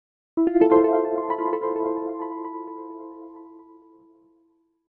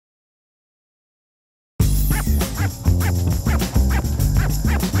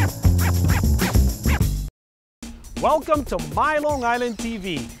Welcome to My Long Island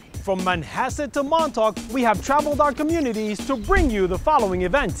TV. From Manhasset to Montauk, we have traveled our communities to bring you the following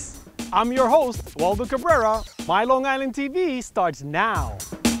events. I'm your host, Waldo Cabrera. My Long Island TV starts now.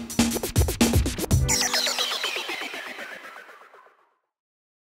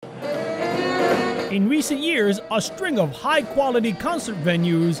 In recent years, a string of high-quality concert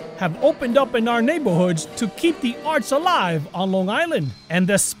venues have opened up in our neighborhoods to keep the arts alive on Long Island. And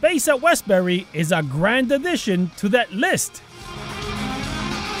the space at Westbury is a grand addition to that list.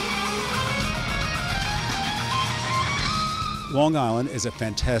 Long Island is a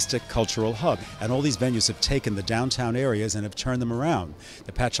fantastic cultural hub, and all these venues have taken the downtown areas and have turned them around.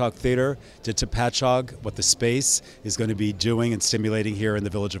 The Patchogue Theater did to Patchogue what the space is going to be doing and stimulating here in the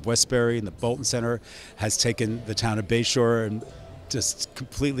village of Westbury, and the Bolton Center has taken the town of Bayshore and just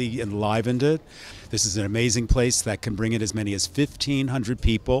completely enlivened it. This is an amazing place that can bring in as many as 1,500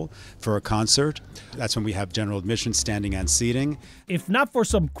 people for a concert. That's when we have general admission, standing and seating. If not for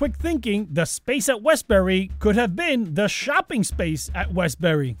some quick thinking, the space at Westbury could have been the shopping space at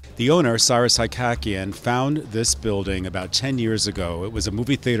Westbury. The owner, Cyrus Hykakian, found this building about 10 years ago. It was a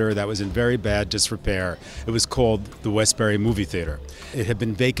movie theater that was in very bad disrepair. It was called the Westbury Movie Theater. It had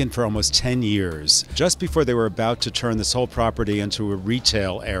been vacant for almost 10 years. Just before they were about to turn this whole property into a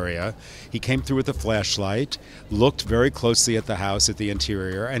retail area, he came through with a flashlight, looked very closely at the house, at the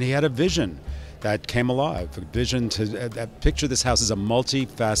interior, and he had a vision that came alive. A vision to picture this house as a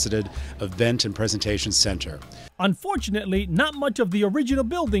multifaceted event and presentation center. Unfortunately, not much of the original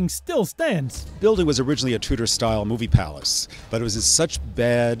building still stands. The building was originally a Tudor-style movie palace, but it was in such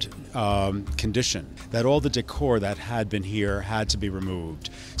bad condition that all the decor that had been here had to be removed.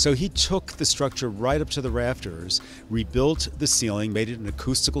 So he took the structure right up to the rafters, rebuilt the ceiling, made it an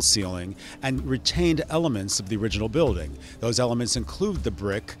acoustical ceiling, and retained elements of the original building. Those elements include the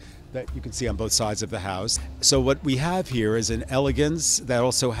brick that you can see on both sides of the house. So what we have here is an elegance that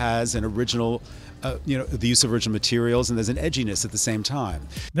also has an original the use of original materials, and there's an edginess at the same time.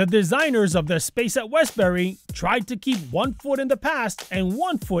 The designers of the space at Westbury tried to keep 1 foot in the past and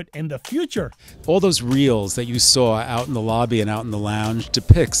 1 foot in the future. All those reels that you saw out in the lobby and out in the lounge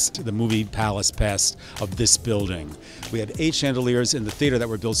depicts the movie palace past of this building. We have 8 chandeliers in the theater that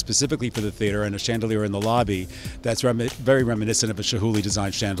were built specifically for the theater, and a chandelier in the lobby that's very reminiscent of a Chihuly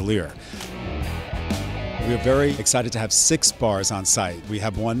designed chandelier. We are very excited to have 6 bars on site. We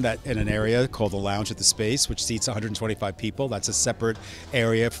have one that in an area called the Lounge at the Space, which seats 125 people. That's a separate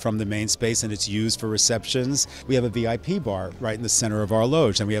area from the main space, and it's used for receptions. We have a VIP bar right in the center of our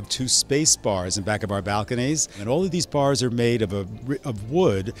loge, and we have 2 space bars in back of our balconies. And all of these bars are made of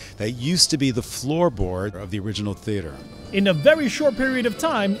wood that used to be the floorboard of the original theater. In a very short period of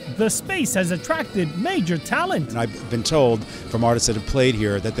time, the space has attracted major talent. And I've been told from artists that have played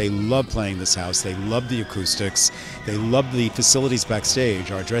here that they love playing this house. They love the acoustics. They love the facilities backstage.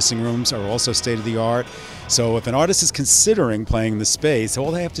 Our dressing rooms are also state-of-the-art. So if an artist is considering playing the space,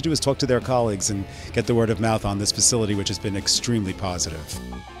 all they have to do is talk to their colleagues and get the word of mouth on this facility, which has been extremely positive.